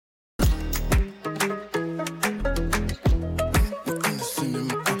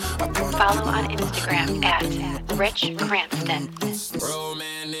Follow on Instagram at Rich Cranston.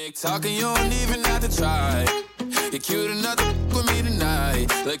 Romantic talking, you don't even have to try. You're cute enough to with me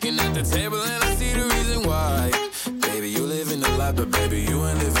tonight. Looking at the table and I see the reason why. Baby, you live in the life, but baby, you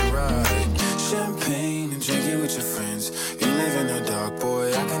ain't living right. Champagne and drinking with your friends. You live in the dark, boy,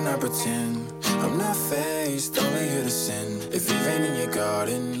 I cannot pretend. I'm not faced, only here to sin. If you've been in your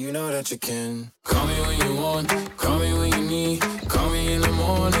garden, you know that you can. Call me when you want, call me when you need. Call me in the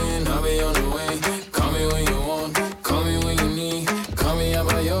morning, I'll be on the way. Call me when you want, call me when you need. Call me out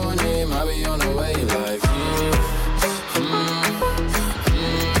by your name, I'll be on the way. Like,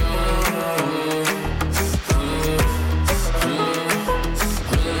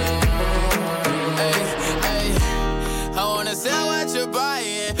 I wanna sell what you're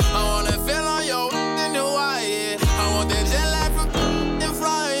buying. I wanna feel on your in the wire. I want that jet lag from and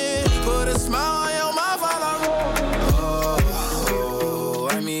flying. Put a smile on your mouth while I'm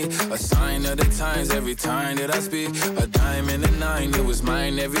I mean, a sign of the times every time that I speak. A dime and a nine, it was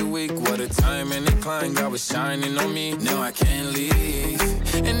mine every week. What a time and a climb, God was shining on me. Now I can't leave,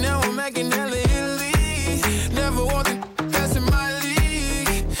 and now I'm making hella Italy. Never want the that's in my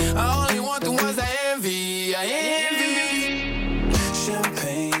league. I only want the ones I envy. I envy.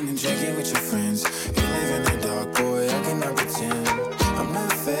 Champagne and drinking with your friends. You live in the dark, boy, I cannot pretend. I'm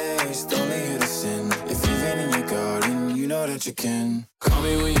not faced, only here to sin. If you've been in your garden, you know that you can. Call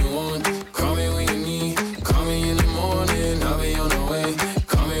me when you want, call me when you need. Call me in the morning, I'll be on the way.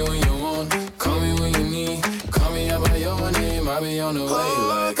 Call me when you want, call me when you need. Call me out by your name, I'll be on the way.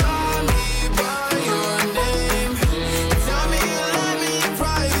 Like, call me by your name. Tell me you love me in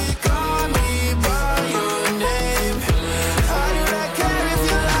private. Call me by your name. I do not care if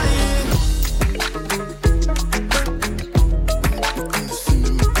you're lying.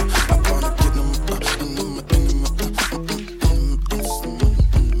 I wanna get them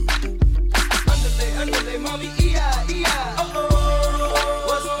Underlay, mommy, E-I. Uh-oh.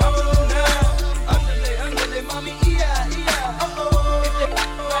 What's poppin' now? Underlay, mommy, E-I. Uh-oh. If they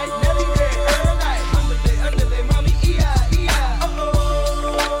right, Nelly there, every night. Underlay, mommy, E-I. Uh-oh.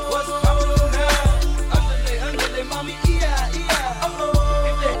 What's poppin' now? Underlay, mommy, E-I. Uh-oh.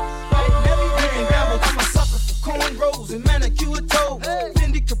 If they right, Nelly there. And gamble to my sucker for cornrows and manicure toes.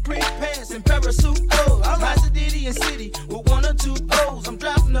 Fendi Capri pants and parasuit clothes. I'm Liza Diddy and City with one or two O's. I'm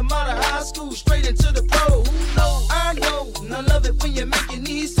driving them out of high school straight into the pros. I know, and I love it when you make your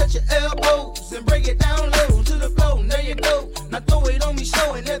knees touch your elbows and break it down low to the floor. There you go. Now throw it on me,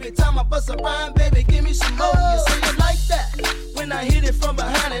 showing every time I bust a rhyme, baby, give me some more. You say it like that when I hit it from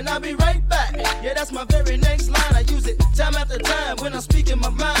behind, and I'll be right back. Yeah, that's my very next line. I use it time after time when I'm speaking my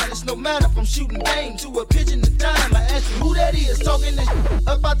mind. It's no matter from shooting game to a pigeon to dime. I ask you who that is talking this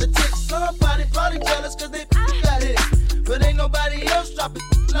about the ticks. Somebody probably jealous cause they got it, but ain't nobody else dropping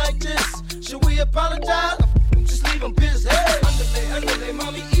like this. Should we apologize? Just leave them pissed. Hey, underlay,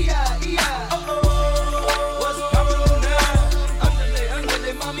 mommy, E-I. Uh-oh. What's poppin' now?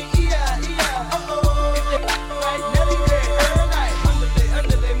 Underlay, mommy, E-I. Uh-oh. If they right, Nelly there, every night.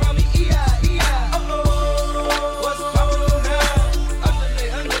 Underlay, mommy, E-I. Uh-oh. What's poppin' now?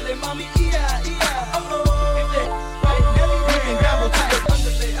 Underlay, mommy, E-I. Uh-oh. If they right, Nelly there, and gamble to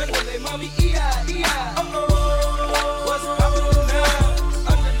the underlay, mommy, E-I. Uh-oh. What's poppin' now?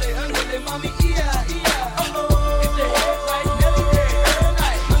 Underlay, mommy, E-I.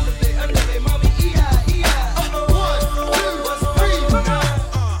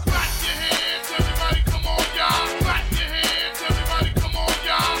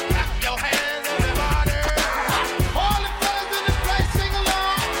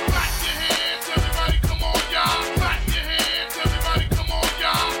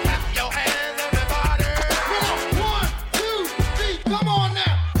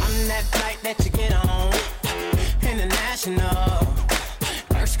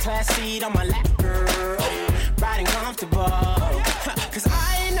 First class seat on my lap, girl. Riding comfortable. Cause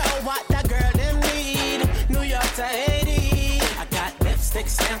I know what that girl them need. New York to Haiti. I got lipstick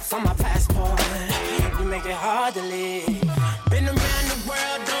stamps on my passport. You make it hard to live. Been around the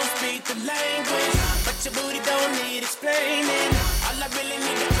world, don't speak the language. But your booty don't need explaining. All I really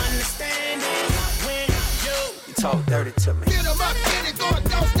need to understand is when you talk dirty to me. Get 'em up, get it going,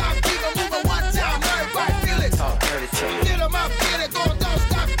 don't stop, keep 'em moving one time, everybody feel it. Talk dirty to me. Get 'em up, get it going, don't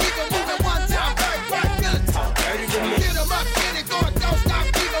stop, keep 'em moving one time, everybody feel it. Talk dirty to me. Get 'em up, get it going, don't stop,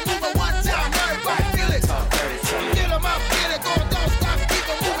 keep 'em moving one time, everybody feel it. Talk dirty to me. Get 'em up, get it going, don't stop, keep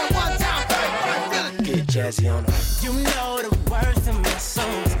 'em moving one time, everybody feel it. Get jazzy on them. You know the worth of my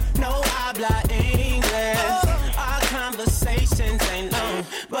songs. No habla English. Our conversations ain't long,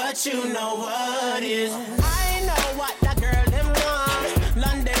 but you know what is. I know what that girl them want.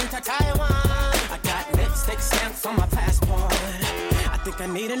 London to Taiwan. stamps on my passport. I think I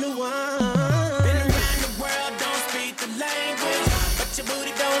need a new one. Been around the world, don't speak the language, but your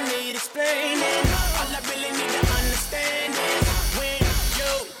booty don't need explaining. All I really need to understand is when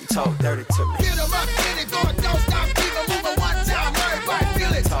you talk dirty to me. Get 'em up, get it going, don't stop, keep it moving one time, everybody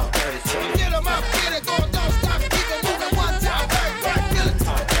feel it. Talk dirty to me. Get 'em up, get it going, don't stop, keep it moving one time, everybody feel it.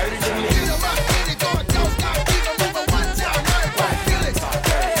 Talk dirty to me. Get 'em up, get it going, don't stop, keep it moving one time, everybody feel it. Talk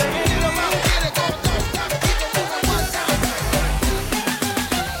dirty to me. Get 'em up, get it going, don't stop, keep it moving one time.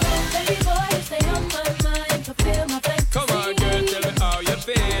 Baby boy, you stay on my mind, fulfill my fantasy. Come on, girl, tell me how you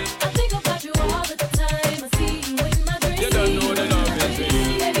feel. I think about you all the time. I see you in my dreams. You don't know the love is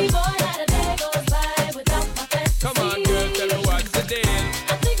real. Baby boy, not a day goes by without my fantasy. Come on, girl, tell me what's the deal.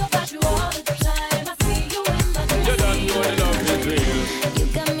 I think about you all the time. I see you in my dreams. You don't know the love is real. You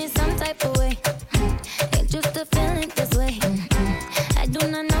got me some type of way. Ain't just a feeling this way. I do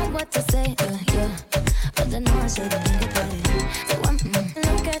not know what to say, yeah. But I know I should think about it. So I'm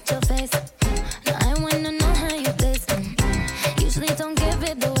look at your face. Now I wanna know how you taste. Usually don't give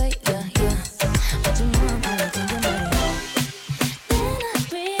it away, yeah. But you know I'm always thinking about it. Then I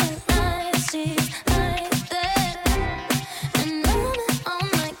realize she's right there, and I'm on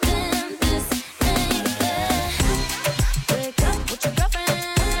like damn, this ain't fair. Wake up with your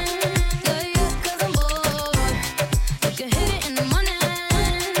girlfriend, yeah, 'cause I'm bored. You can hit it in the morning,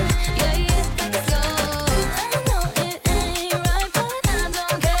 yeah, let's go. I know it ain't right, but I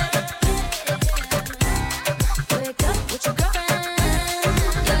don't care. Wake up with your girlfriend,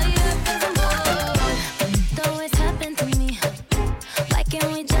 yeah, 'cause I'm bored. It always happened to me. Why can't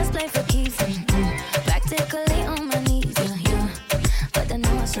we just play for keeps? Practically on my knees, yeah. But I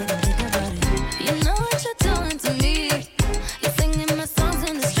know I shouldn't think about it. You know what you're doing to me. You're singing my songs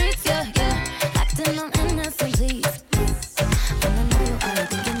in the streets, yeah. Acting on innocent, please. But I know you are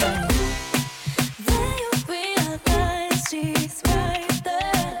thinking about it. Then you realize she's right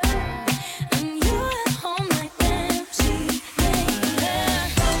there, and you at home like damn, she ain't there.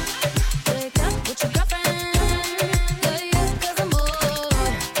 Wake up with your girlfriend, yeah, 'cause I'm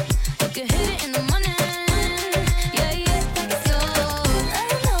bored. You can hit it in the morning, yeah, let's go. I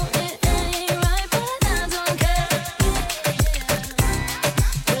know it ain't right, but I don't care.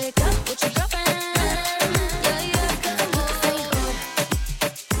 Wake up with your girlfriend, yeah, 'cause I'm bored.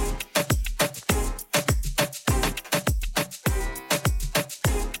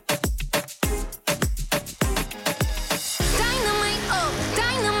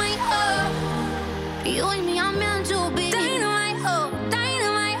 Dynamite, oh. You and me are meant to be.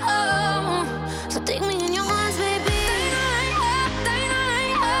 Dynamite, oh. So take me in your arms, baby.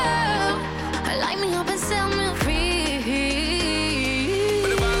 Dynamite, oh. Light me up and set me free.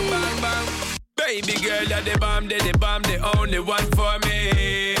 Bang, bang, bang. Baby girl, you're the bomb, the only one for me.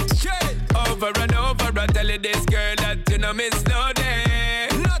 Over and over, I tell you this girl that you know miss no day.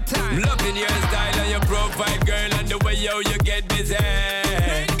 No time. Loving your style and your profile, girl, and the way yo you get busy.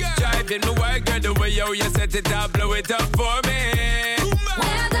 Driving me wild, girl, the way yo you set it up, blow it up for me.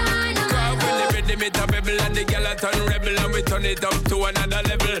 Cause when the rhythm it a rebel and the girl a turn rebel and we turn it up to another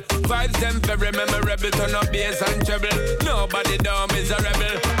level. Vibes them very memorable, turn up bass and treble. Nobody down is a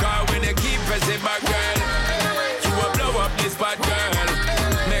rebel. Cause when you keep pressing back, girl, you will blow up this spot, girl.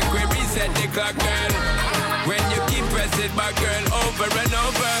 Make we reset the clock, girl. When you keep pressing back, girl, over and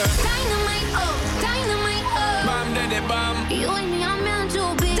over. Dynamite, oh. Bam, daddy, bam. You and me are meant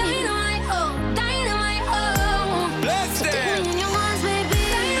to be. Dynamite, oh. Bless Take them. me in your arms, baby.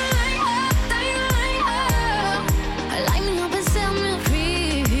 Dynamite, oh. Light me up and set me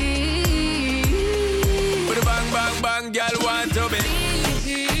free. Put a bang, bang, bang, girl want to be.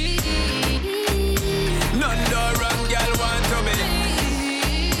 None do wrong, girl want to be.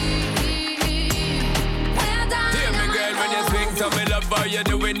 Hear me, girl, when you swing to me, love how you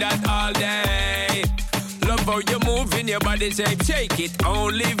doing that all day. Love how you move in your body shape, shake it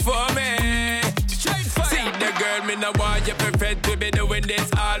only for me. Straight fire. See the girl, me no want you perfect, we be doing this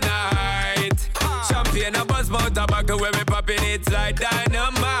all night. Champagne, a buzz, mouth, tobacco, when we popping it's like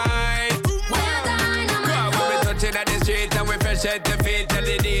dynamite. Cause when we touching at the street and we fresh at the feet, tell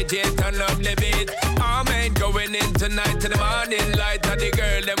the DJ turn up the beat. Our man going in tonight to the morning light, and the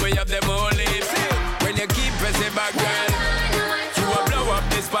girl, then we have them all lips. When you keep pressing back, girl, you will blow up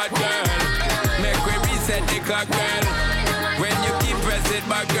this spot, girl. Make we reset the clock, girl. When you keep pressing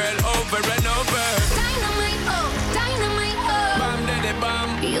back, girl, over and over. Dynamite, oh. Bam, daddy, bam.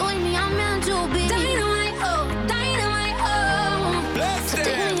 You and me are meant to be. Dynamite, oh. Bless Take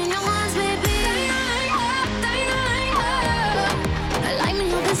them. me in your arms, baby. Dynamite, oh. Light me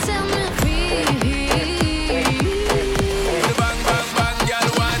up and set me free. Bang, bang, bang, girl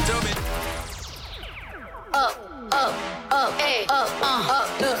want to be. Oh.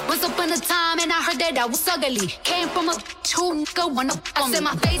 that I was ugly. Came from a two nigga wanna fuck on me. I said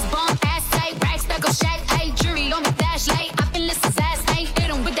my face bomb, ass tight, racks back on shack, hey, jury on my flashlight. I been listening ass tight, hit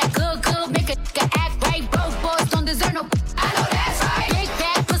him with that good, make a nigga act right. Broke boys don't deserve no. I know that's right. Big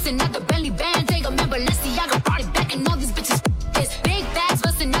bag, pussy, not the belly band. Take a member, Balenciaga, party back, and all these bitches. It's big bags,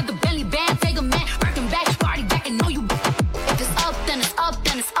 bustin' out the belly band. Take a man, working back, party back, and know you. If it's up, then it's up,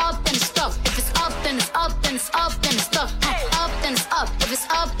 then it's up, then it's stuff. If it's up, then it's up, then it's up, then it's stuff. Up, then it's up. If it's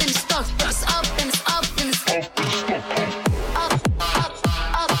up, then it's stuff. If it's up, then it's up, then it's up. Up, up, up,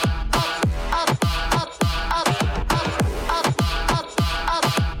 up, up, up, up, up, up, up, up,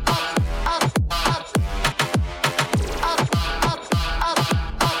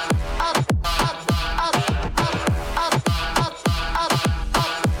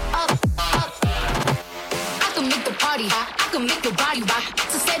 I can make the party hot, I can make your body rock.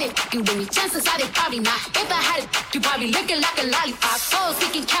 So said it, you with me, chances are they probably not. If I had it, you probably licking like a lollipop. Oh,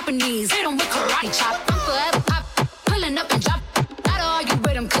 speaking Japanese, hit 'em with karate chop. I'm forever pop, pulling up and drop. Gotta argue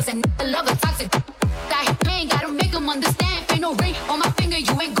with 'em, cause I love a toxic. Got his pain, gotta make 'em understand. Ain't no ring on my finger,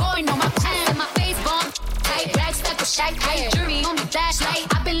 you ain't going on my plan. And my face bomb, tight, racks stuck with shack, tight, jury on me flashlight.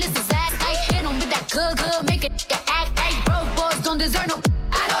 I been listening ass tight, hit 'em with that good, make it act right. Broke boys don't deserve no.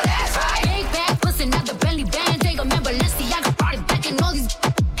 I know that's right. Big bag, pussy, not the belly band. Take a man, Balenciaga, party back, and all these.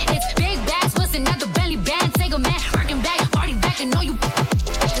 It's big bags, pussy, not the belly band. Take a man, working back, party back, and all you.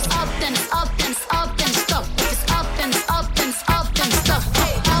 If it's up, then it's up, then it's up, then it's stuff. If it's up, then it's up, then it's up, then it's stuff.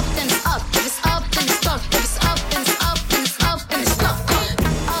 Up, then it's up. If it's up, then it's stuff. If it's up, then it's up, then it's up, then it's stuff.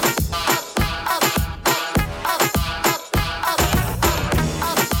 Up, up, up, up,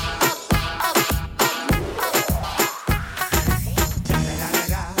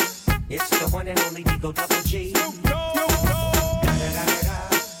 It's the one and only Digo Double G.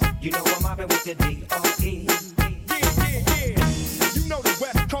 You know I'm mobbing with the D.R.E. You know the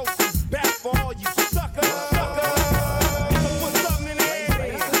West Coast is back for all you suckers. Put something in there.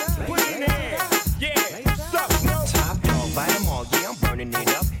 Put it in there. Yeah, suck. Top dog, bite 'em all, yeah, I'm burning it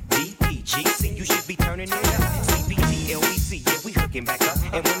up. DPGC, you should be turning it up. CPT, LBC, yeah, we hooking back up.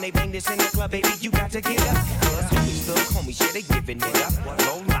 And when they bang this in the club, baby, you got to get up. Cause homies, thug homies, yeah, they giving it up.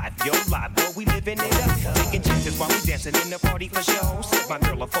 Low life, yo life, boy, we living it up. Taking chances while we dancing in the party for show. Set my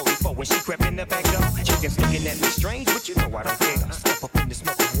girl a 44 when she crept in the back door. Chickens looking at me strange, but you know I don't care. Step up in the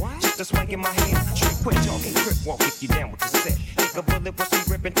smoke, just a swank in my hand. Straight quit talking, crip walk if you down with the set. Take a bullet with some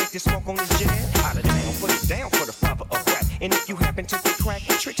grip and take the smoke on this jet. Out of town, put it down for the father of rap. And if you happen to get cracked,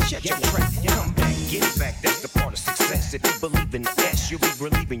 trick, shut your trap. Come back, get back, that's the part of success. If you believe in the S, you'll be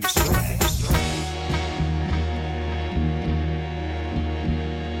relieving your stress.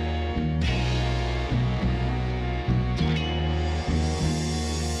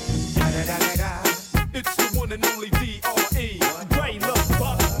 It's the one and only D.R.E. Ray Love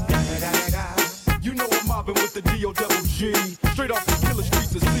Buck. You know I'm mobbing with the D.O.G. Straight off the killer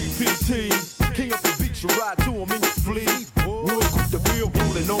streets of CPT. King up the beach, you ride to him in your fleet. Wood cook the bill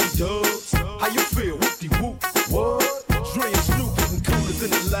rolling on dubs. How you feel? Whoop-de-whoop. What? Dre and Snoop getting coolers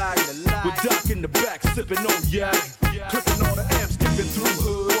in the lag. With Doc in the back sipping on yak. Clipping all the amps, dipping through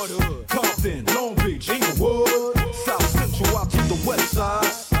hood. Compton, Long Beach, Inglewood. South Central out to the west side.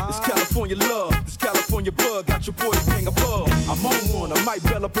 It's California love, it's California bug. Got your boy gang above. I'm on one, I might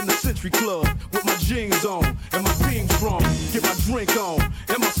bell up in the Century Club with my jeans on and my team strong. Get my drink on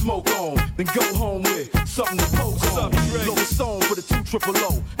and my smoke on, then go home with something to poke on. Blow a song for the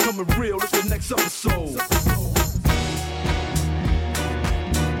 200. Coming real, it's the next episode.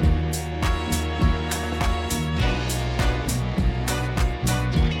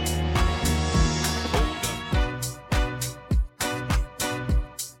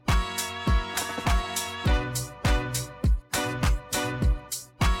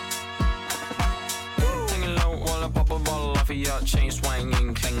 Chain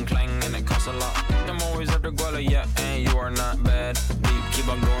swinging, clang clang, and it costs a lot. I'm always at the guala, yeah, and you are not bad. Deep, keep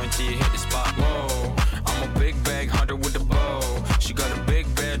on going till you hit the spot. Whoa, I'm a big bag hunter with the bow. She got a big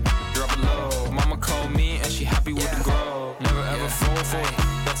bed, drop it low. Mama called me and she happy with the grow. Never ever fall for it,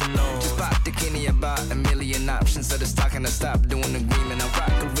 that's a no. Just bought the Kenny about a million options. So it's talking to stop doing the green. And I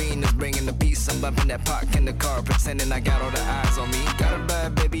rock arenas, bringing the peace. I'm bumping that park in the car, pretending I got all the eyes on me. Got a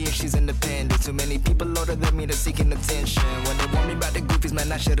bad baby and she's independent. Too many people older than me, they're seeking attention. When they want me about the goofies,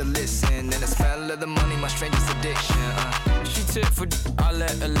 man, I should've listened. And the smell of the money, my strangest addiction. She tip for I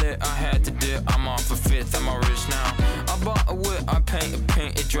let her lit, I had to dip. I'm on for fifth, I'm all rich now. I bought a whip, I paint a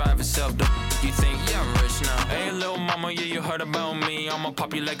paint, it drive itself. You think, yeah, I'm rich now. Hey, little mama, yeah, you heard about me. I'ma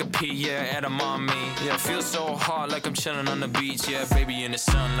pop you like a pea, yeah, at a mommy. Yeah, feel so hot like I'm chilling on the beach. Yeah, baby in the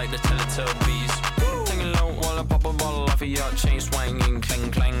sun like the Teletubbies. Taking low while I pop a bottle off of your chain swinging,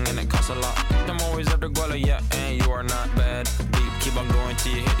 clang clang, and it costs a lot. I'm always at the guala, yeah, and you are not bad. Deep, keep on going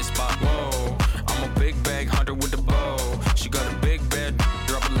till you hit the spot. Whoa, I'm a big bag hunter with the bow. She got a big bed,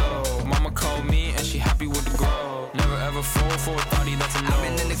 drop it low. Mama called me and she happy with the grow. Never ever fall for a thotty, that's a no. I've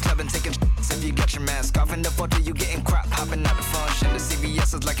been in the club and taking shots. If you got your mask off in the photo, you getting crap. Hopping out the function. The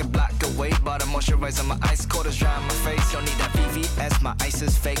CVS is like a block away. But I'm moisturizing my ice cold is dry on my face. Don't need that VVS, my ice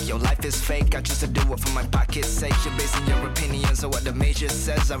is fake. Your life is fake. I choose to do it for my pocket's sake. You're basing your opinions on what the major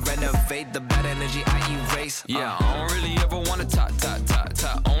says. I renovate the bad energy I erase. Yeah, I don't really ever wanna talk.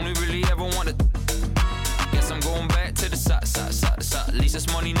 Only really ever wanna. Guess I'm going back to the side. At least this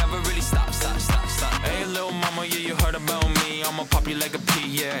money never really stops. Hey, little mama, yeah, you heard about me. I'ma pop you like a pea,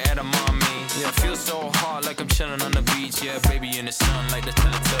 yeah, at a mommy. Yeah, I feel so hot like I'm chilling on the beach. Yeah, baby in the sun like the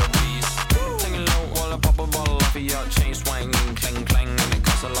Teletubbies. Singing low while I pop a bottle off of your chain swinging, clang clang, and it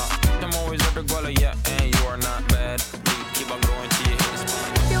costs a lot. I'm always at the guala, yeah, and you are not bad. Keep on going till you hit the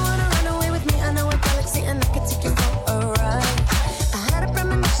spot. If you wanna run away with me, I know a galaxy and I can take you for a ride. I had a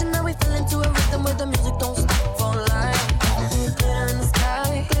premonition that we fell into a rhythm where the music don't stop for life. Glitter in the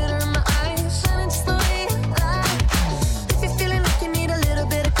sky, glitter in my eyes, shining just the way I like. If you're feeling like you need a little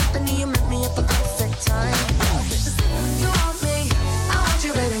bit of company, you met me at the perfect time. You want me, I want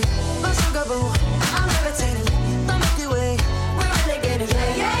you, baby. My sugar boo, I'm levitating. The Milky Way, we're renegading.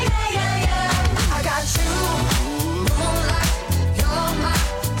 Yeah. I got you, moonlight, you're my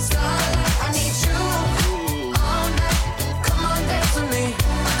starlight. I need you all night. Come on, dance with me.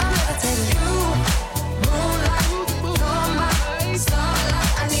 I'm levitating. You, moonlight, you're my starlight.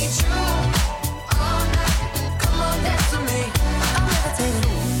 I need you all night. Come on, dance with me. I'm levitating.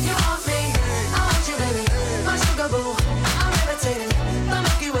 You want me, I want you, baby. My sugar boo, I'm levitating. The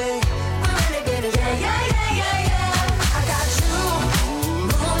Milky Way, we're renegading. Yeah. I got you,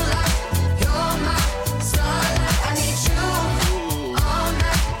 moonlight, you're my starlight. I need you all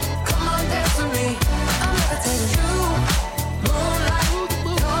night. Come on, dance with me. I'm levitating. You, moonlight,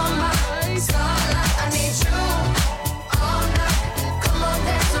 you're my starlight. I need you all night. Come on,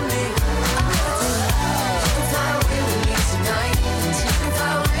 dance with me. I'm levitating. You can fly away with me tonight. You can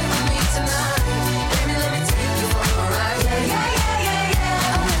fly away with me tonight. Baby, let me take you for a ride. Yeah.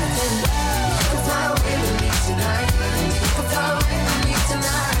 I'm levitating. You can fly away with me tonight. You can fly away with me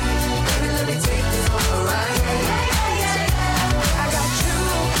tonight. Baby, let me take you for a ride. I got you,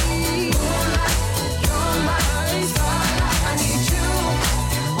 moonlight, you're my starlight. I need you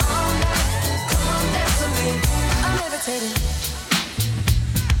all night. Come on, dance with me. I'm levitating.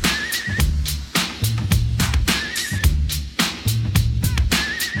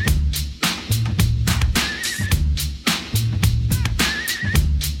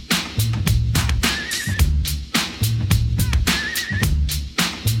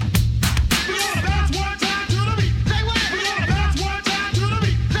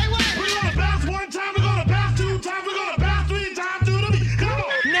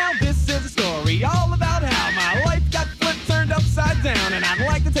 Now this is a story all about how my life got flipped, turned upside down, and I'd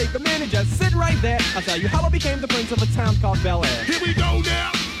like to take a minute, just sit right there. I'll tell you how I became the prince of a town called Bel Air. Here we go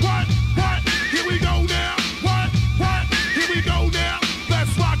now. What? Here we go now. What? Here we go now.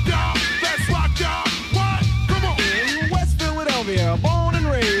 Let's rock, y'all. What? Come on. In West Philadelphia, born and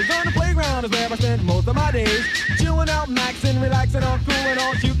raised on the playground is where I spent most of my days. Chilling out, maxing, relaxing, all cool and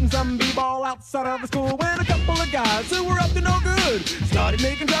all, shooting some b-ball outside of the school. When a couple of guys who were up to no good started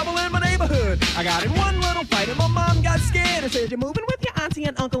making trouble in my neighborhood. I got in one little fight and my mom got scared and said, "You're moving with your auntie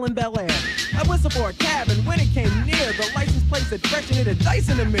and uncle in Bel Air." I whistled for a cab, and when it came near, the license plate said fresh and it had dice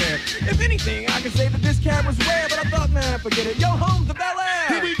in the mirror. If anything, I could say that this cab was rare, but I thought, man, forget it. Yo, home to Bel Air.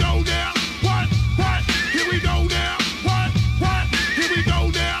 Here we go now. What? Here we go now. What? Here we go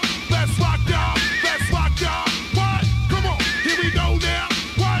now. Let's rock, y'all. What? Come on. Here we go now.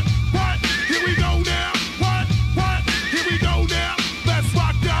 What? Here we go now. What? Here we go now. Let's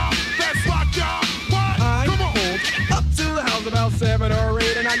rock, y'all. What? I Come on. pulled up to the house about 7 or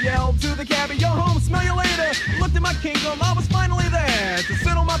 8, and I yelled to the cabbie, "Yo, home, smell you later." Looked at my kingdom, I was finally there to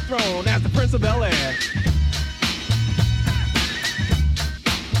sit on my throne as the Prince of Bel Air.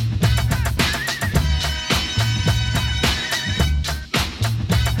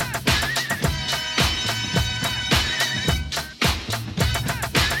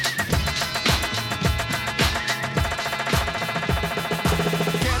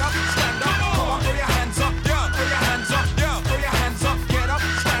 Throw your hands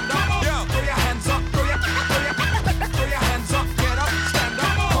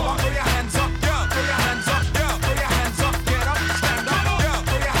up,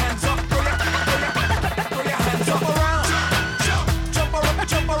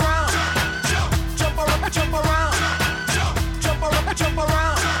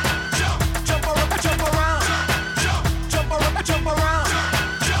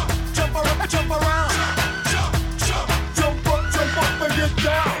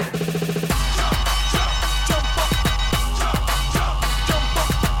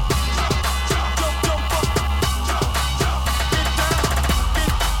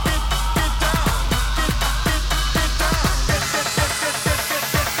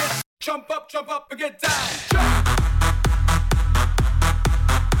 get down.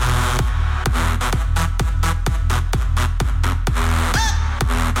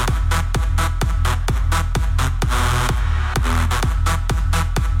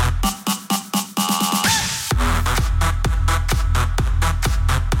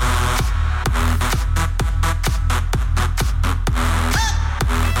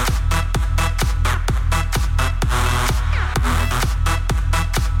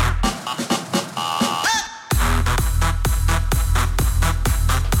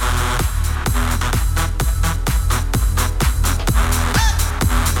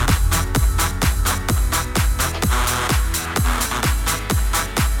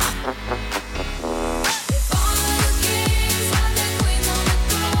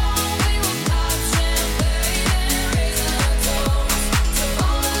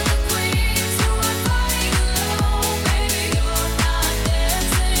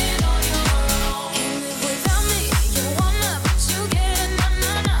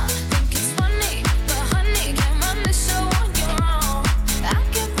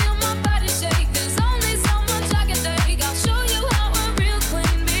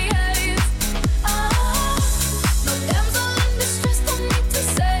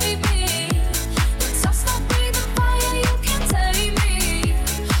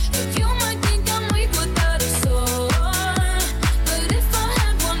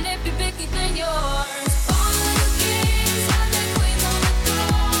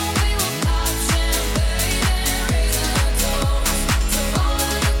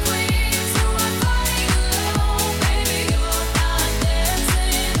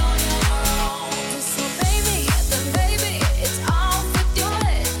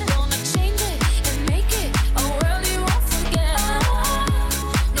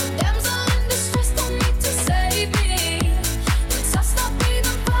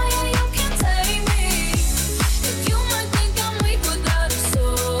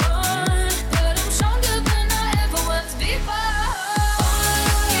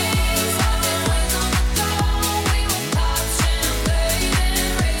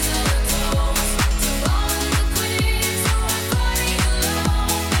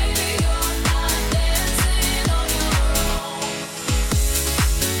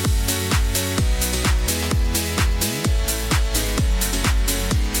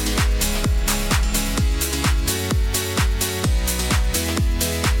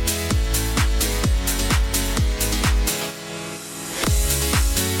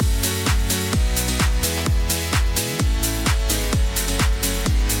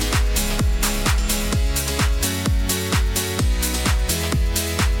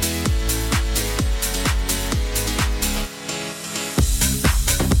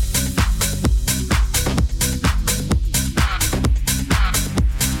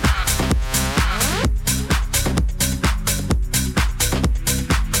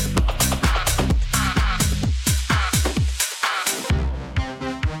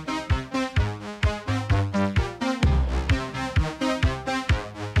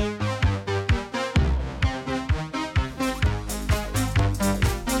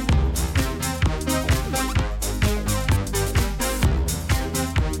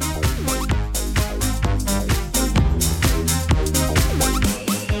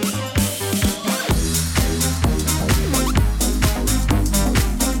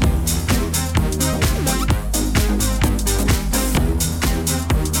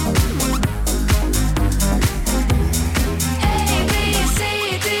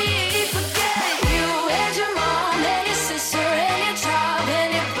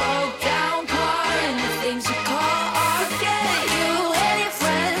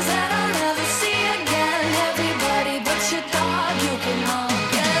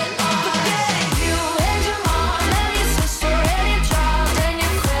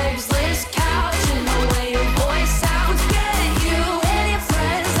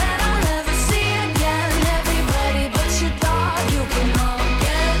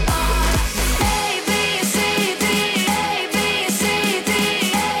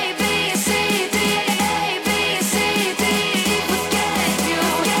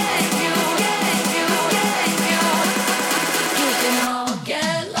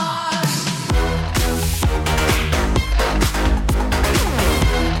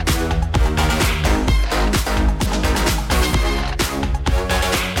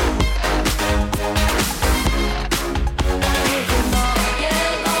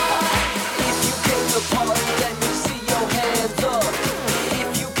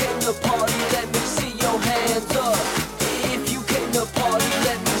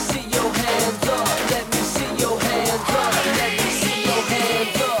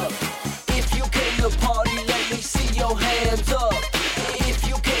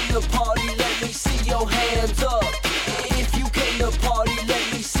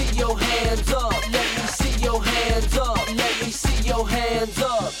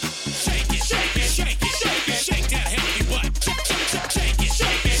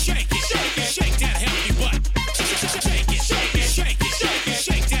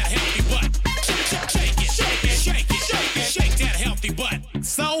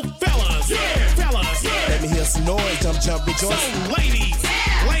 noise, jump, rejoice. So ladies,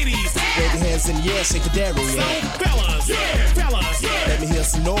 ladies, wave your hands in the air, shake the dairy. So fellas, fellas, let me hear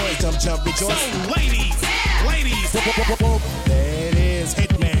some noise, jump, rejoice. So ladies, ladies, there it is,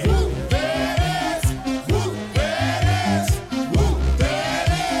 Hitman.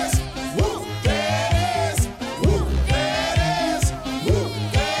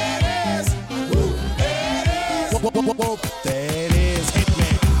 That is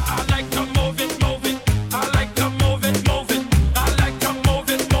Hitman. I like to move it, move it. I like to move it, move it. I like to move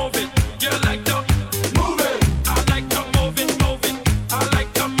it, move it. You like to move it. I like to move it, move it. I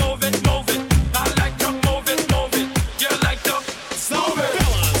like to move it, move it. I like to move it, move it. You like to move it.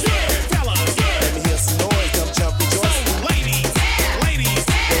 Fellas, fellas, let me hear some noise, jump, rejoice. So ladies, ladies,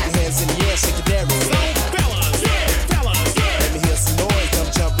 wave your hands in the air, shake the dairy. So fellas, fellas, let me hear some noise,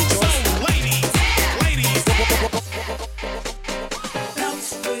 jump, rejoice. So ladies, ladies.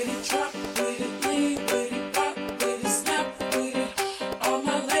 Bounce with it, drop with it, lean with it, pop with it, snap with it. All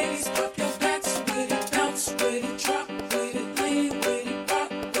my ladies, pop your backs with it. Bounce with it, drop with it, lean with it, pop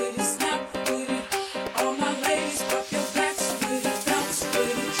with it, snap with it. All my ladies, pop your backs with it. Bounce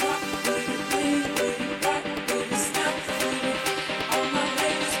with it, drop with it, lean with it, pop with it, snap with it. All my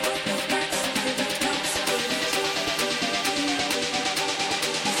ladies, pop your backs with it. Bounce with it, drop with it, lean with it, pop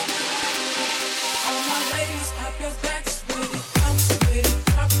with it, snap. All my ladies, pop your backs with it. Bounce with it,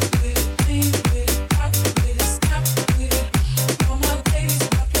 drop with it, lean with it, pop with it, snap with it. All my ladies,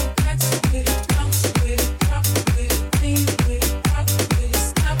 pop your backs with it. Bounce with it, drop with it, lean with it, pop with it,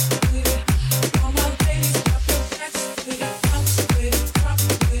 snap with it. All my ladies, pop your backs with it. Bounce with it, drop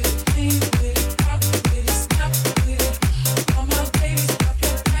with it, lean with it, pop with it, snap with it. All my ladies, pop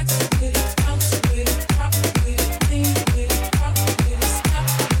your backs with it. Bounce with it, drop with it, lean with it, pop with it, snap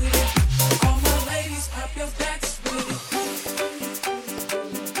with it. All my ladies, pop your backs with it.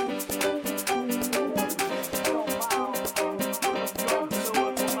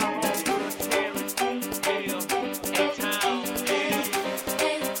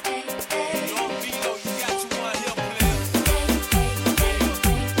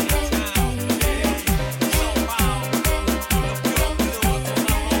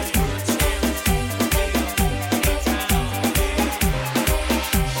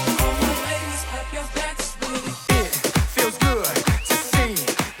 All my ladies, pop your backs with it. Feels good to see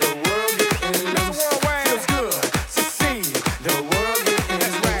the world getting loose. Feels good to see the world getting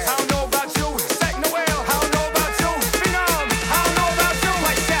loose. I don't know about you, Sack Noel. I don't know about you, Phenom. I don't know about you,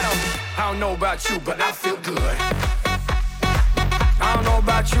 like Shadow. I don't know about you, but I feel good. I don't know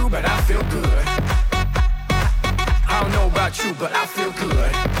about you, but I feel good. I don't know about you, but I feel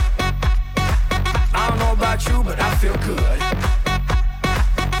good. I don't know about you, but I feel good.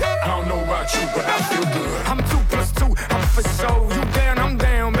 I don't know about you, but I feel good. I'm 2+2, I'm for show. You down, I'm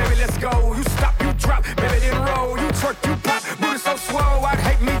down, baby, let's go. You stop, you drop, baby, then roll. You twerk, you pop, booty so swole. I'd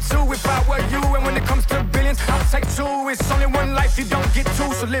hate me too if I were you. And when it comes to billions, I'll take two. It's only one life, you don't get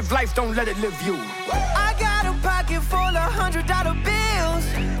two. So live life, don't let it live you. I got a pocket full of $100 bills.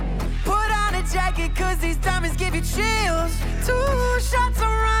 Put on a jacket, cause these diamonds give you chills. 2 shots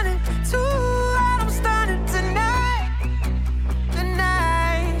I'm running, 2 out I'm stunning tonight.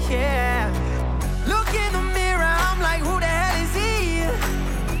 Tonight, yeah. Look in the mirror, I'm like, who the hell is he?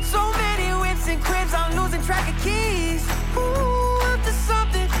 So many whips and cribs, I'm losing track of keys. Ooh, up to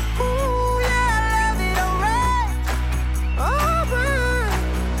something, ooh, yeah, I love it, alright. Alright.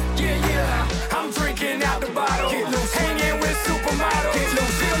 Yeah, yeah, I'm drinking out the bottle. Get loose, hanging with supermodels. Get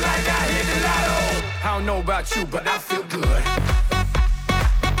loose, feel like I hit the lotto. I don't know about you, but I feel good.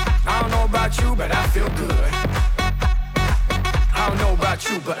 I don't know about you, but I feel good. I don't know about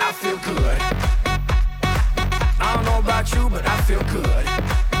you, but I feel good. I don't know about you, but I feel good.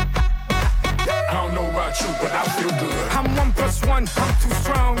 I don't know about you, but I feel good. I'm 1+1, I'm too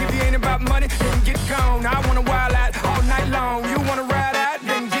strong. If you ain't about money, then get gone. I wanna wild out all night long. You wanna ride out,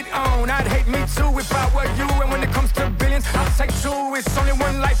 then get on. I'd hate me too if I were you. And when it comes to billions, I'll take two. It's only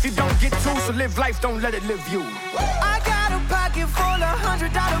one life, you don't get two. So live life, don't let it live you. I got a pocket full of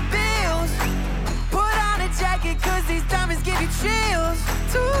 $100 bills. Put on a jacket, cause these diamonds give you chills.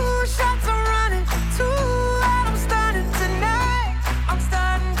 2 shots I'm running, 2 out I'm stunning tonight. I'm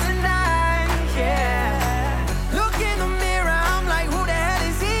stunning tonight, yeah. Look in the mirror, I'm like, who the hell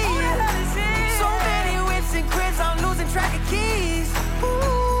is he? So many whips and cribs, I'm losing track of keys.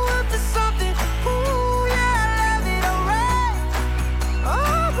 Ooh, up to something, ooh, yeah, I love it, alright.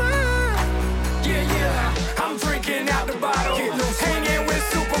 Alright. Yeah, yeah, I'm drinking out the bottle. Get loose, hanging with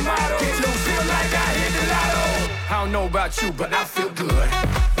supermodels. Get loose, feel like I hit the lotto. I don't know about you, but I feel good.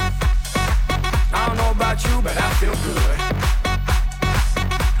 I don't know about you, but I feel good.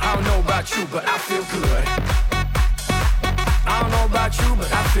 I don't know about you, but I feel good.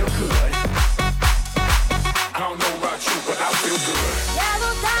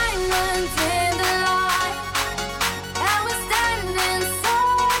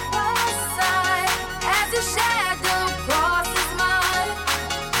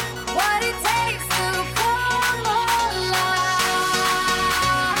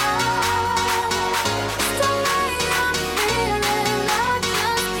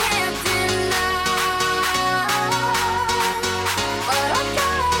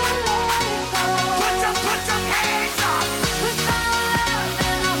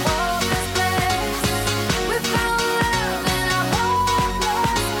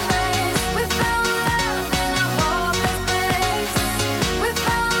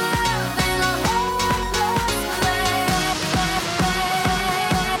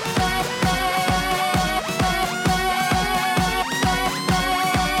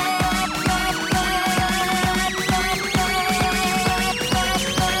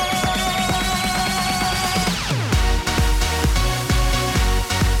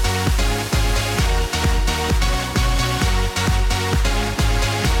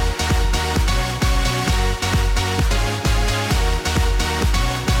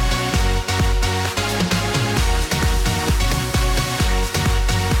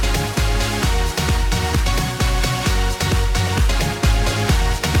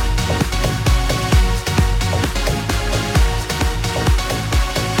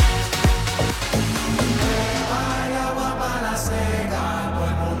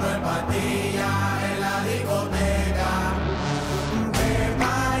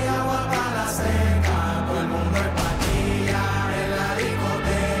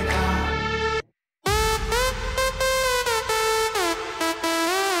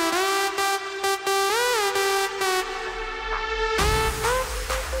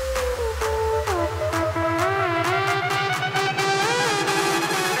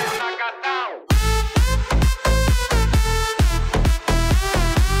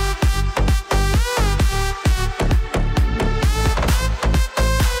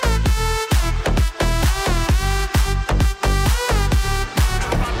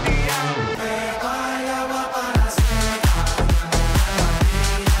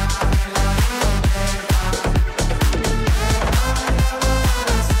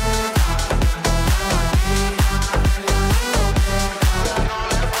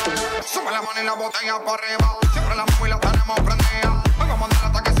 botella para arriba. Siempre la móvil la tenemos prendida. Vengo a mandar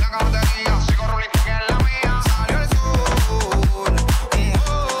hasta que se haga batería. Sigo rolling que es la mía. Salió el sol, un gol. Prime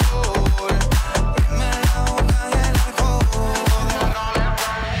la boca y el alcohol.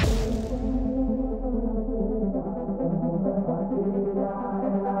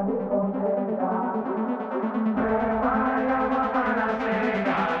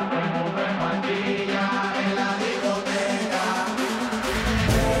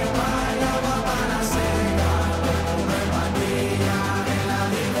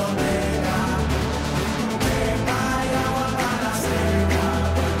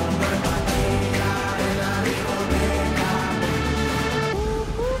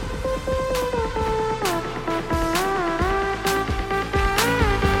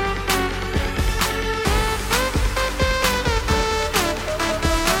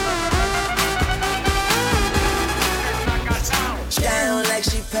 Down like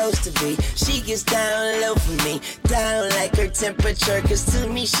she supposed to be. She gets down low for me. Down like her temperature. Cause to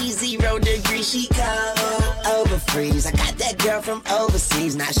me she's 0 degrees. She cold over freeze. I got that girl from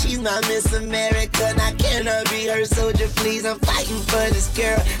overseas. Now she's my Miss America. Now can I be her soldier please? I'm fighting for this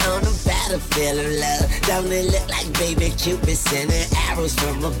girl on the battlefield of love. Don't it look like baby Cupid sending arrows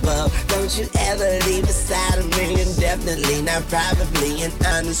from above? Don't you ever leave beside of me. And definitely not probably. And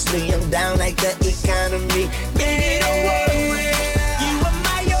honestly I'm down like the economy. Baby don't worry. You are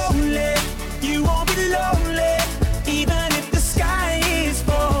my only, you won't be lonely, even if the sky is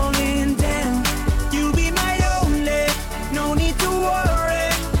falling down. You'll be my only, no need to worry.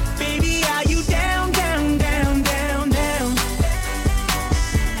 Baby, are you down, down, down, down, down?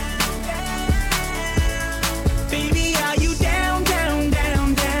 Baby, are you down, down,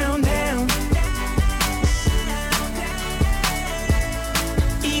 down, down, down?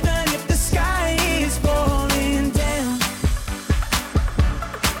 Even if the sky is falling down.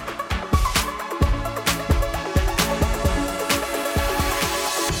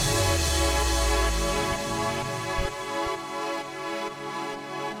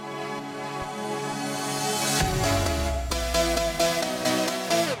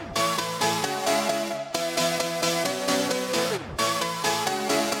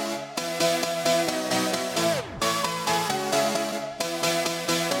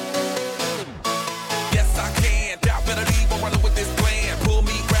 Yes, I can. Doubt better leave. I'm running with this plan. Pull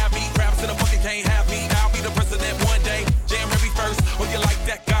me, grab us in a bucket, can't have me. I'll be the president one day. Jam every verse. Or you like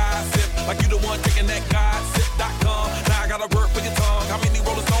that gossip? Like you the one drinking that gossip.com. Now I gotta work for your tongue. How many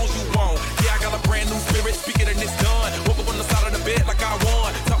Rolling Stones you want? Yeah, I got a brand new spirit. Speak it and it's done. Woke up on the side of the bed like I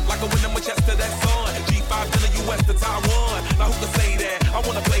won. Talk like a winner Manchester, that sun. G5 to the US to Taiwan. Now who can say that? I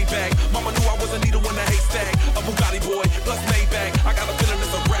wanna play back. Mama knew I wasn't needle in the haystack. A Bugatti boy, plus Maybach. I got a feeling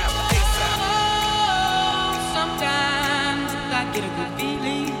it's a rap. ASAP. Sometimes I get a good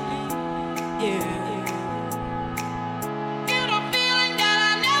feeling, yeah. Get a feeling that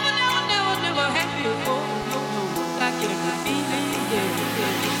I never had before. I get a good feeling, yeah.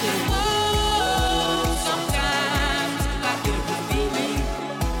 Oh, sometimes I get a good feeling,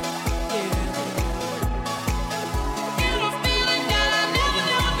 yeah. Get a feeling that I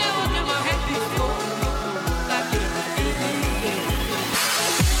never had before. I get a good feeling, yeah.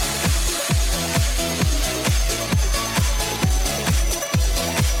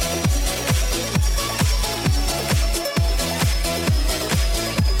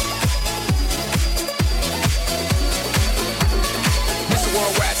 Mr.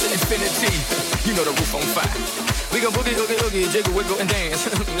 Worldwide to infinity. You know the roof on fire. We go boogie, oogie, oogie, jiggle, wiggle, and dance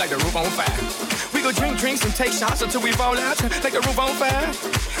like the roof on fire. We go drink drinks and take shots until we fall out like the roof on fire.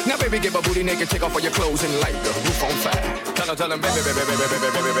 Now, baby, get my booty naked, take off all your clothes and light the roof on fire. Tell 'em, baby, baby, baby, baby,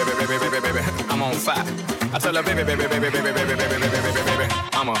 baby, baby, baby, baby, baby, baby, I'm on fire. I tell her, baby, baby, baby, baby, baby, baby, baby, baby, baby,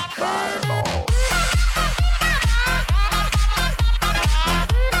 I'm a fireball.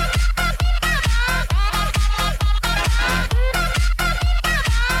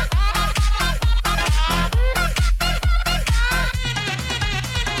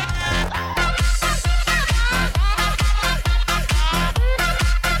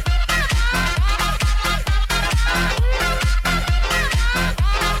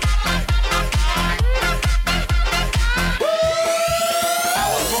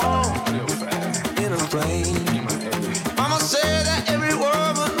 In a plane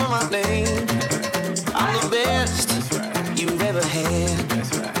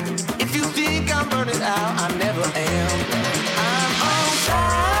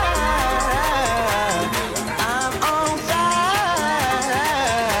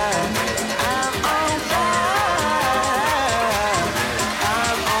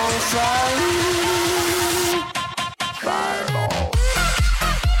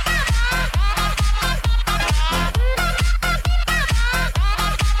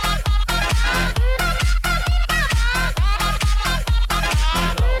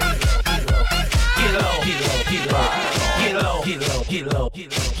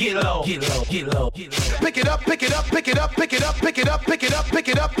up, pick it up, pick it up, pick it up, pick it up, pick it up, pick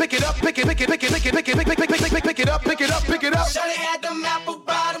it up, pick it up, pick it, pick it, pick it, pick it, pick it, pick it, pick it, pick it up, pick it up, pick it up. Shawty had them apple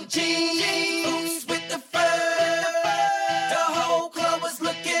bottom jeans, boots with the fur. The whole club was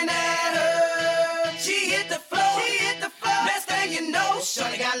looking at her. She hit the floor, Next thing you know,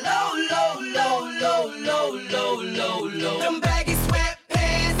 shawty got low. Them baggy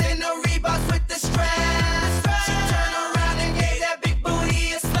sweatpants and the Reeboks with the straps. She turned around and gave that big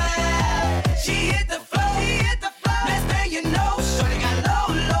booty a slap. She hit the floor, Next thing you know, shawty got low.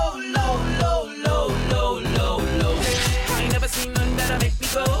 I ain't never seen nothing that'll make me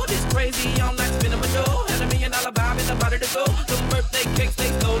go this crazy. I'm like spinning my dough. Had $1 million vibe in the body to go. Them birthday cakes, they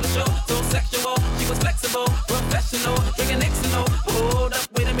stole the show. So sexual, she was flexible, professional, drinking Xano. Hold up,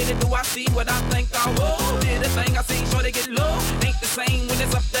 wait a minute, do I see what I think I will? Did a thing I seen, sure they get low. Ain't the same when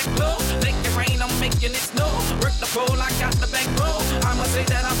it's up that close. Make it rain, I'm making it snow. Work the pole, I got the bankroll. I must say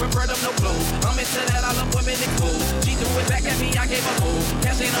that I prefer them no clothes. I'm into that, I love women exposed. She threw it back at me, I gave her food.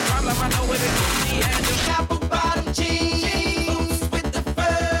 Cash ain't a problem, I know where it goes. She had them apple bottom jeans, boots with the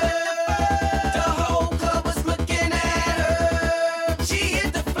fur. The whole club was looking at her. She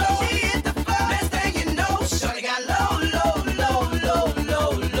hit the floor, Next thing you know, shawty got low.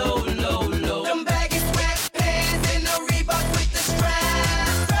 Them baggy sweatpants and the Reeboks with the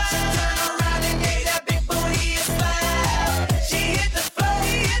straps. She turned around and gave that big booty a slap. She hit the floor,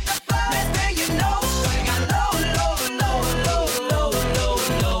 Next thing you know, shawty got low.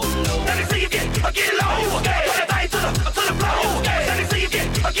 Let me see you get low. Put your thing to the floor. Let me see you get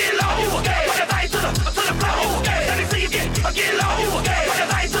low. Put your thing to the floor. Let me see you get low. Put your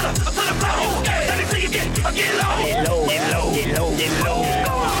thing to the floor. Let me see you get low. Get low.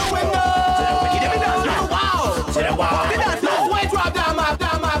 To the wall. Did that slow way drop down my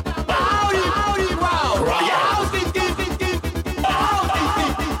body, wow.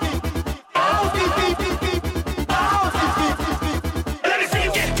 Let me see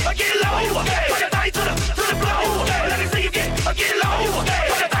you get low. Put your thing to the floor. Let me see you get low.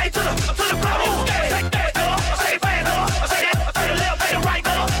 Put your thing to the floor. Say that, say it fast, say that, say the left, say the right,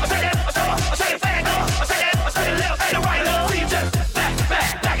 say that, say it fast, say that, say the left, say the right. See you just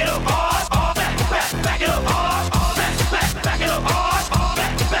back it up, back it up, back it up,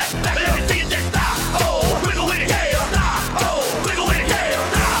 back. Let me see you just stop. Oh, wiggle with it, yeah, stop. Oh, wiggle with it,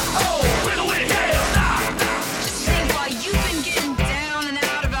 yeah, stop. Oh, wiggle with it, yeah, stop. Just think, while you've been getting down and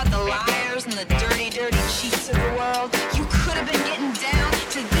out about the liars and the dirty cheats of the world, you could have been getting down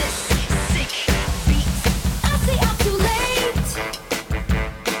to this sick beat. I say I'm too late.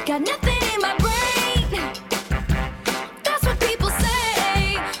 Got nothing in my brain. That's what people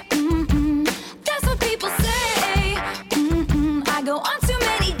say. That's what people say. I go on too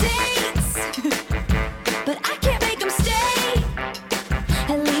many dates, but I can't make them stay.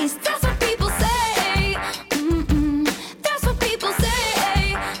 At least that's what people say. That's what people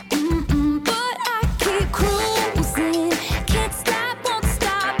say. But I keep cruising, can't stop, won't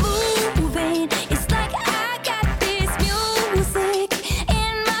stop moving. It's like I got this music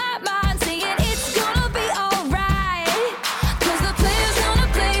in my mind saying it's gonna be alright. 'Cause the player's gonna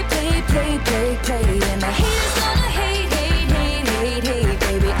play, and the haters gonna hate,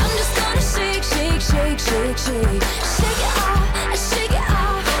 baby. I'm just gonna shake it off, shake it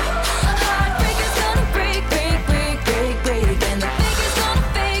off. Heartbreaker's gonna break, and the faker's gonna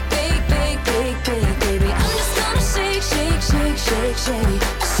fake, baby. I'm just gonna shake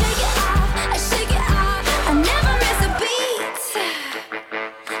it off. I never miss a beat.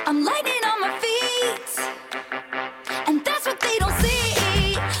 I'm lightning on my feet, and that's what they don't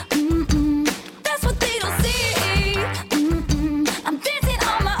see. That's what they don't see. I'm dancing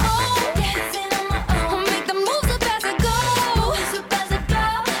on my own. Make the moves up as I go.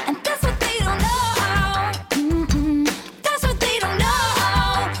 And that's what they don't know. That's what they don't know.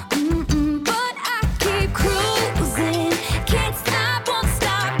 But I keep cruising, can't stop, won't stop.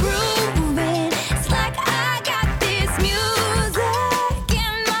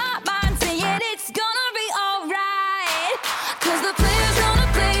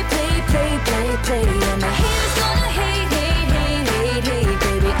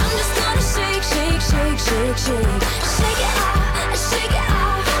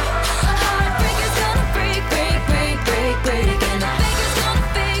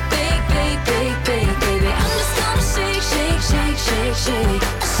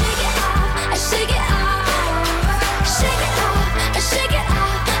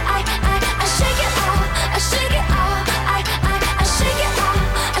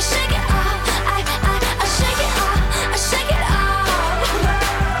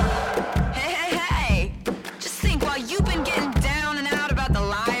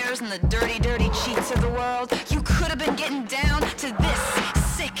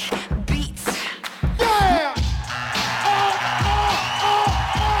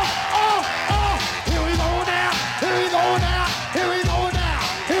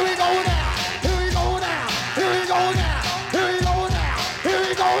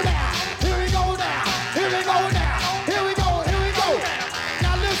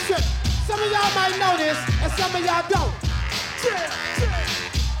 know this, and some of y'all don't.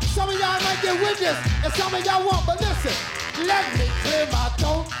 Some of y'all might get with this, and some of y'all won't, but listen. Let me clear my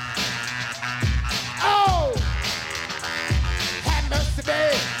throat. Oh! Have mercy,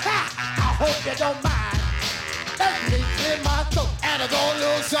 babe. Ha! I hope you don't mind. Let me clear my throat. And I go a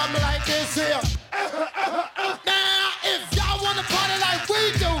little something like this here. Now, if y'all wanna party like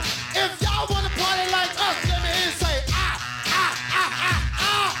we do, if y'all wanna party like us, let me hear you say,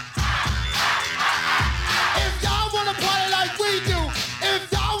 If y'all wanna party like we do,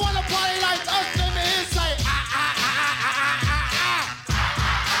 if y'all wanna party like us, let me hear you say,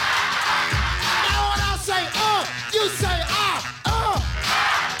 Now when I say, you say,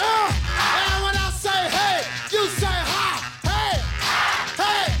 And when I say, hey, you say, hey.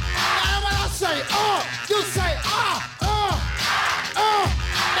 Now when I say, you say,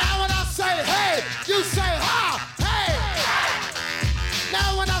 Now when I say, hey, you say, hey. Now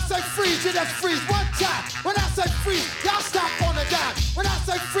when I say freeze, you just freeze one time. When I say freeze, y'all stop on the dime. When I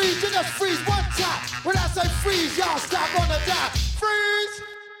say freeze, you just freeze one time. When I say freeze, y'all stop on the dime. Freeze!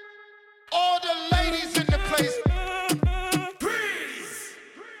 All the ladies in the place. Freeze!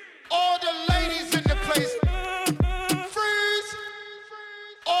 All the ladies in the place. Freeze!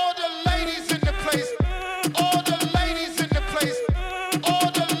 All the ladies in the place. All the ladies in the place.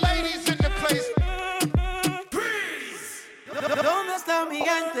 All the ladies in the place. Freeze! ¿Dónde está mi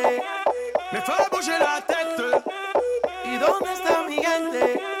gente? Me fue a bouger la tête. ¿Y dónde está mi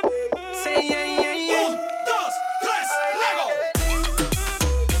gente? Say yeah, yeah, yeah. 1, 2, 3, Lego.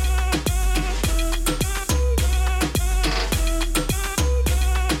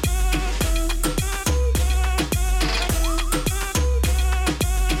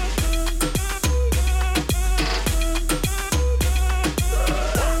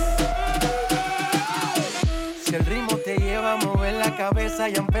 Si el ritmo te lleva a mover la cabeza,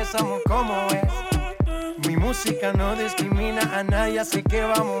 ya empezamos como es. Mi música no discrimina a nadie, así que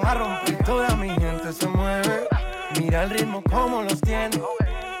vamos a romper. Toda mi gente se mueve, mira el ritmo como los tiene.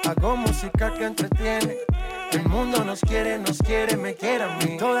 Hago música que entretiene. El mundo nos quiere, me quiere a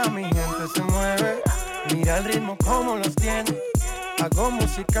mí. Toda mi gente se mueve, mira el ritmo como los tiene. Hago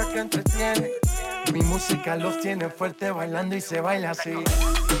música que entretiene. Mi música los tiene fuerte bailando y se baila así.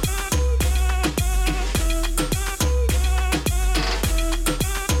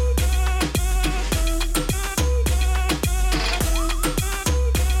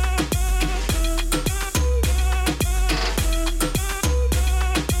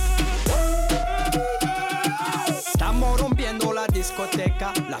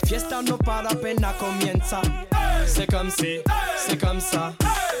 La fiesta no para, apenas comienza. C'est comme si, c'est comme ça,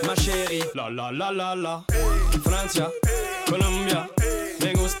 ma chérie. La la la la la. Francia, Colombia,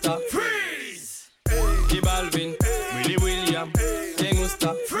 me gusta. Freeze. Y Balvin, Willy William, me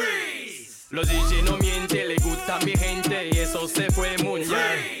gusta. Freeze. Los DJ no mienten, le gusta a mi gente y eso se fue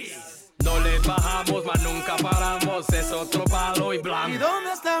mundial. No le bajamos, mas nunca paramos, es otro palo y blanco. ¿Y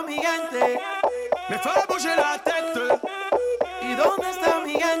dónde está mi gente? Me fue a bouger la tête. ¿Y dónde está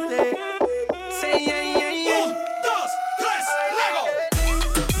mi gente? Say yeah, yeah, yeah. 1, 2, 3, Lego.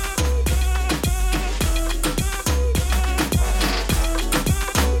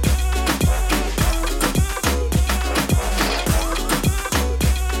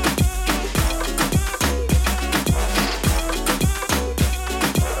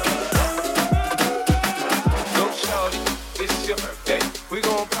 Go shorty, it's your birthday. We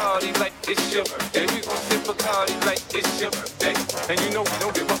gon' party like it's your birthday. We gon' sip a party like it's your birthday. And you know we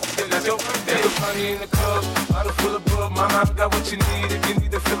don't give up till that's your birthday. Everybody in the club, bottle full of bub. Mama, I got what you need if you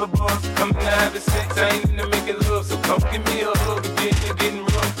need to fill a buzz. Come in to have sex, I ain't into making love. So come give me a hug again, you're getting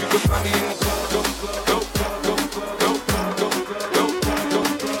rough. You can find me in the club, go, go, go, go, go, go, go, go.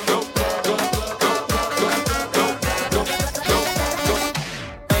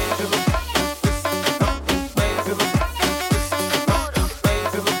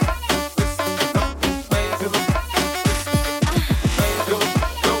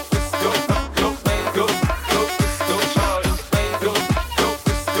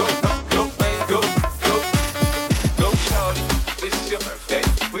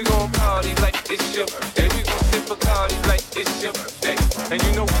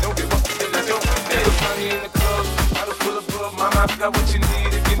 Got what you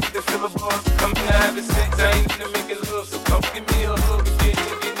need if you need to fill a buzz. Come to have sex, I ain't into making love. So come give me a hug again.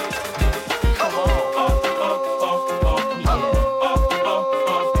 Come on.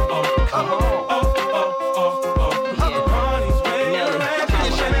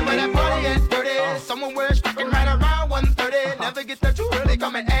 Someone wears fucking right around 1:30. Never get that you really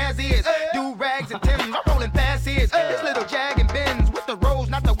coming as is. Do rags and Timbs, I'm rolling fast is. This little Jag and Benz with the rose,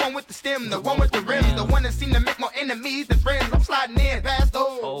 not the one with the stem, the one with the rim.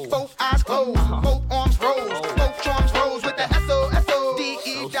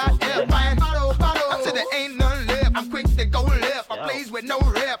 with no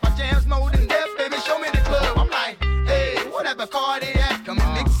rep. My jams more than death, baby, show me the club. I'm like, hey, whatever car they at, come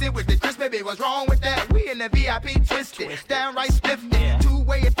and mix it with the crisp, baby, what's wrong with that? We in the VIP twisted, downright spiffed it,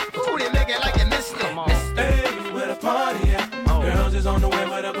 two-way, ooh, they make it like you missed it. Hey, where the party at? Girls is on the way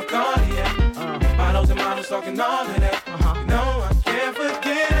with a Bacardi at. Models and models talking all of that. You know I can't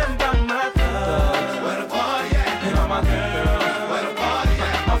forget about my thugs. Where the party at? And all my girls. Where the party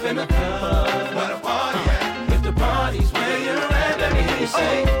at? Off in the club. Where the party at? If the party's where you're at, let me hear you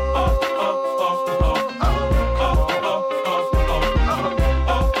say, oh, oh, oh, oh, oh, oh, oh, oh,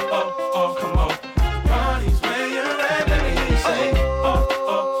 oh, oh, oh, come on. The party's where you're at, let me hear you say, oh,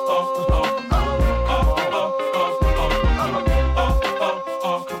 oh, oh, oh, oh, oh,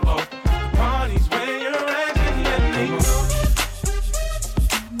 oh, come on. The party's where you're at, and let me know.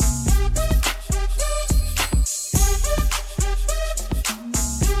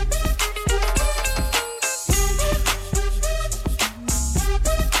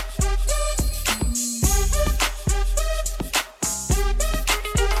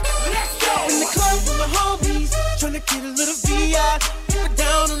 In the club with my homies, tryna get a little VI, keep it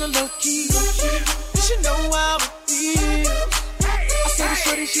down on the low key. You should know how it feels. I saw the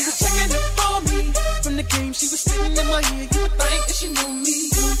shorty, she was checking it for me. From the game, she was sitting in my ear. You would think that she knew me.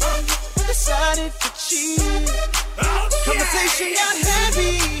 Decided to cheat. Conversation got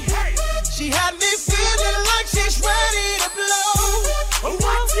heavy. She had me feeling like she's ready to blow.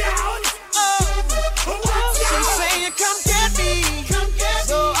 Watch out! She's saying, come get me.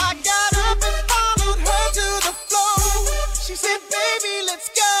 So I got up and followed her to the floor. She said, baby, let's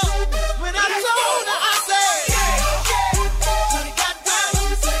go. When I told her, I said, Shorty got down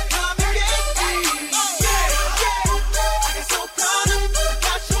and said, come and get me. I got so proud of her,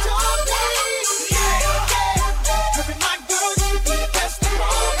 now she told me. Every my girl, you be the best of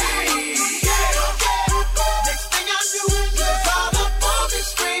all me. Next thing I knew, she was all up on me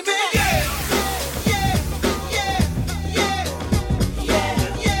screaming.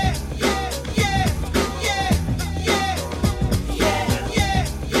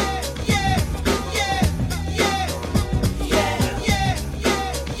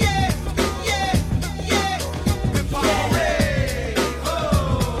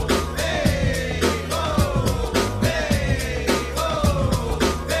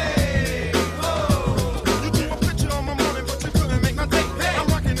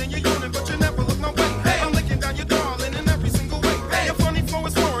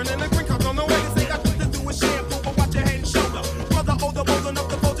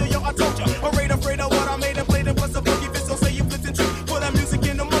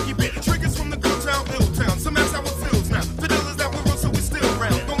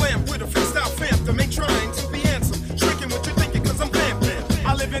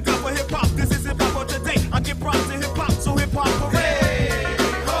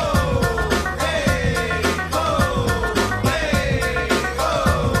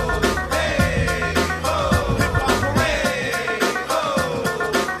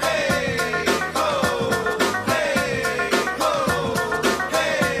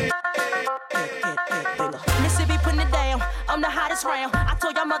 Mississippi putting it down. I'm the hottest round. I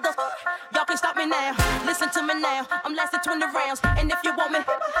told y'all mother, y'all can stop me now. Listen to me now. I'm lasting 20 rounds. And if you want me,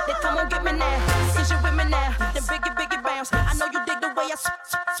 then come on get me now. Since you with me now, then biggie bounce. I know you dig the way I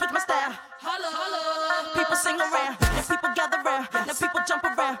switch my style. Holla, holla. People sing around, then people gather round, then people jump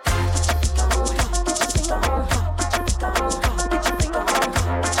around.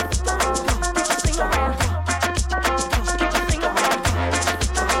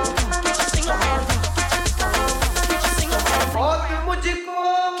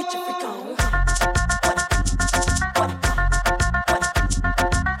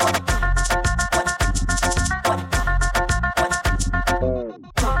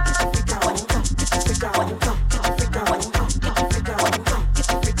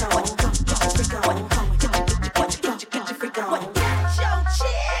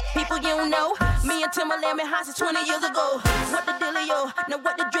 Timberland been hot since 20 years ago. What the dealio? Now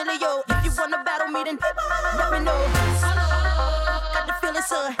what the drillio? If you wanna battle me, then let me know. Got the feeling,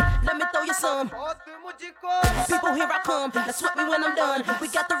 son. Let me throw you some. People, here I come. Now sweat me when I'm done. We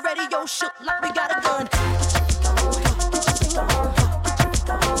got the radio shook like we got a gun.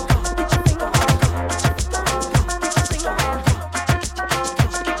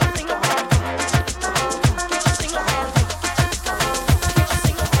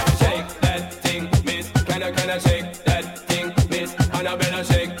 Shake that thing, Miss Annabella,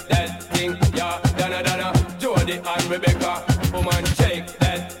 shake that thing, yeah, Donna, Jody and Rebecca, woman, shake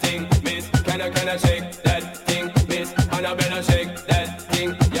that thing, Miss, can I shake that thing, Miss Annabella, shake that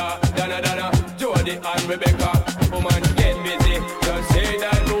thing, yeah, Donna, Jody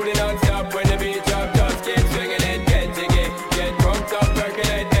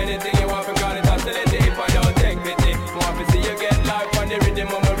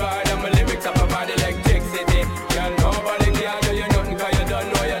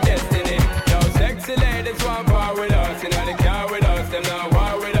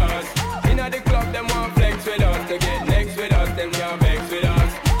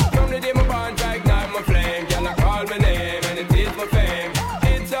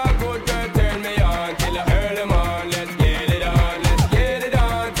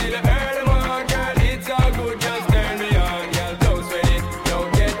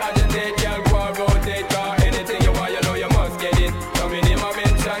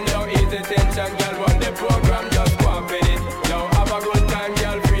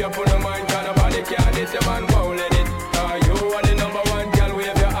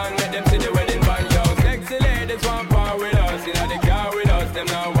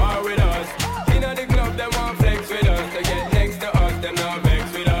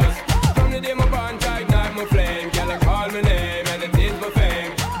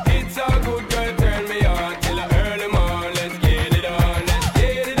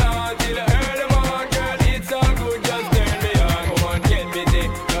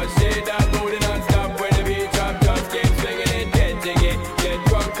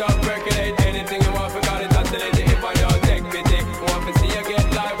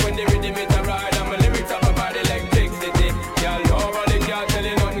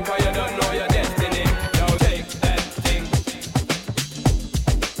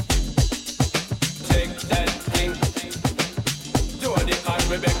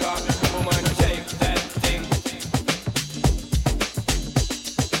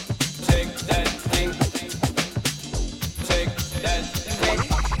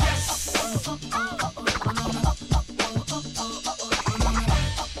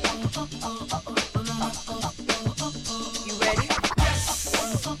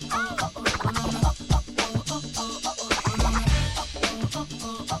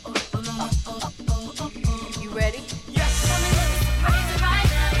You ready? Yes. Crazy right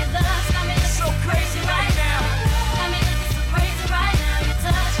now, your love got me looking so crazy right now. Got me looking so crazy right now. Your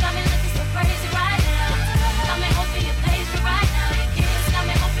touch got me looking so crazy right now. Got me hoping you page me right now. Your kiss got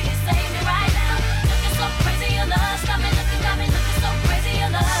me hoping you save me right now. Looking so crazy, your love got me looking so crazy,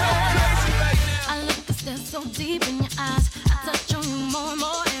 your love. So crazy right now. I look and stare so deep in your eyes. I touch on you more and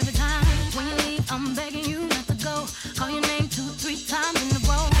more every time. When you leave, I'm begging you not to go. Call your name 2-3 times in a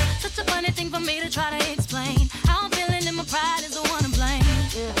row. Such a funny thing for me to try to explain. How I'm feeling and my pride is the one to blame.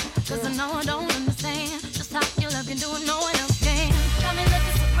 Cause I know I don't understand just how your love can do it, no one else can. Got me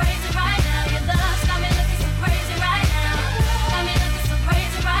looking so crazy right now. Your love got me looking so crazy right now. Got me looking so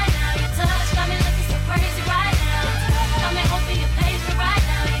crazy right now. Your touch got me looking so crazy right now. Got me hoping you page me right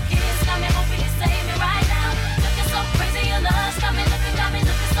now. Your kiss got me hoping you save me right now. Looking so crazy, your love got me looking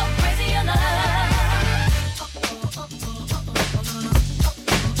so crazy, your love.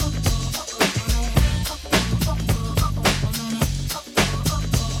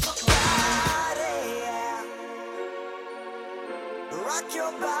 Rock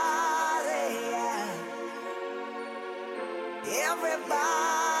your body, yeah.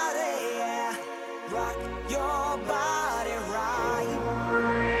 Everybody, yeah. Rock your body right.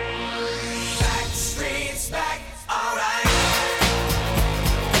 Back streets back, alright.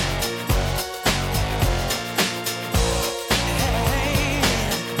 Hey,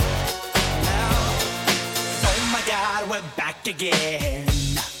 now, oh my God, we're back again.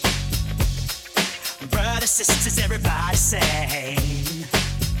 Brothers, sisters, everybody sing.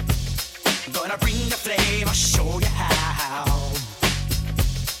 Gonna bring the flame, I'll show you how.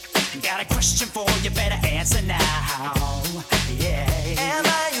 Got a question for you, better answer now. Yeah. Am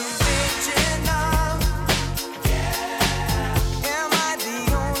I original? Yeah. Am I the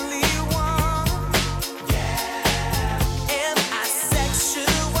only one? Yeah. Am I sexual?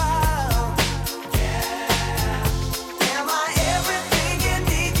 Yeah. Am I everything you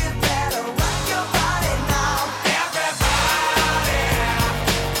need? You better rock your body now. Everybody,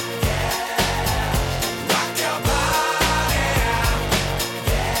 yeah. Rock your body,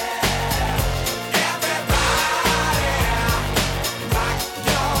 yeah. Everybody, rock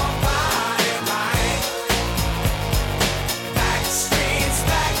your body right. Back streets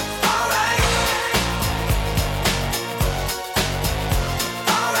back, alright.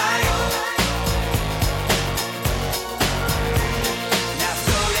 Alright. Now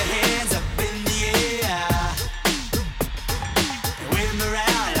throw your hands up in the air. Wave 'em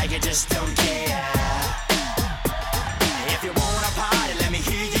around like you just don't care. If you wanna party, let me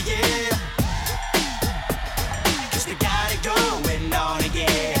hear you, yeah. 'Cause we got it going on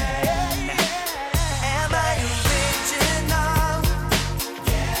again. Am I original?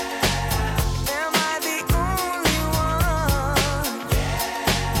 Yeah. Am I the only one? Yeah.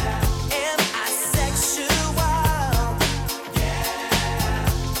 Am I sexual? Yeah.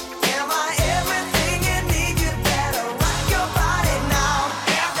 Am I everything you need? You better rock your body now.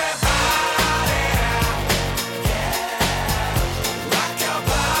 Everybody, yeah. Rock your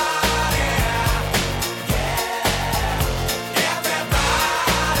body, yeah.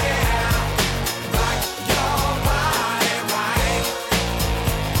 Everybody, rock your body right.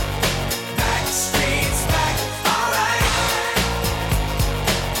 Back streets back, alright.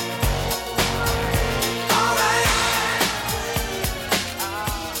 Alright.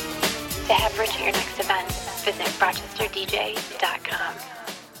 To have Rich at your next event, visit RochesterDJ.com.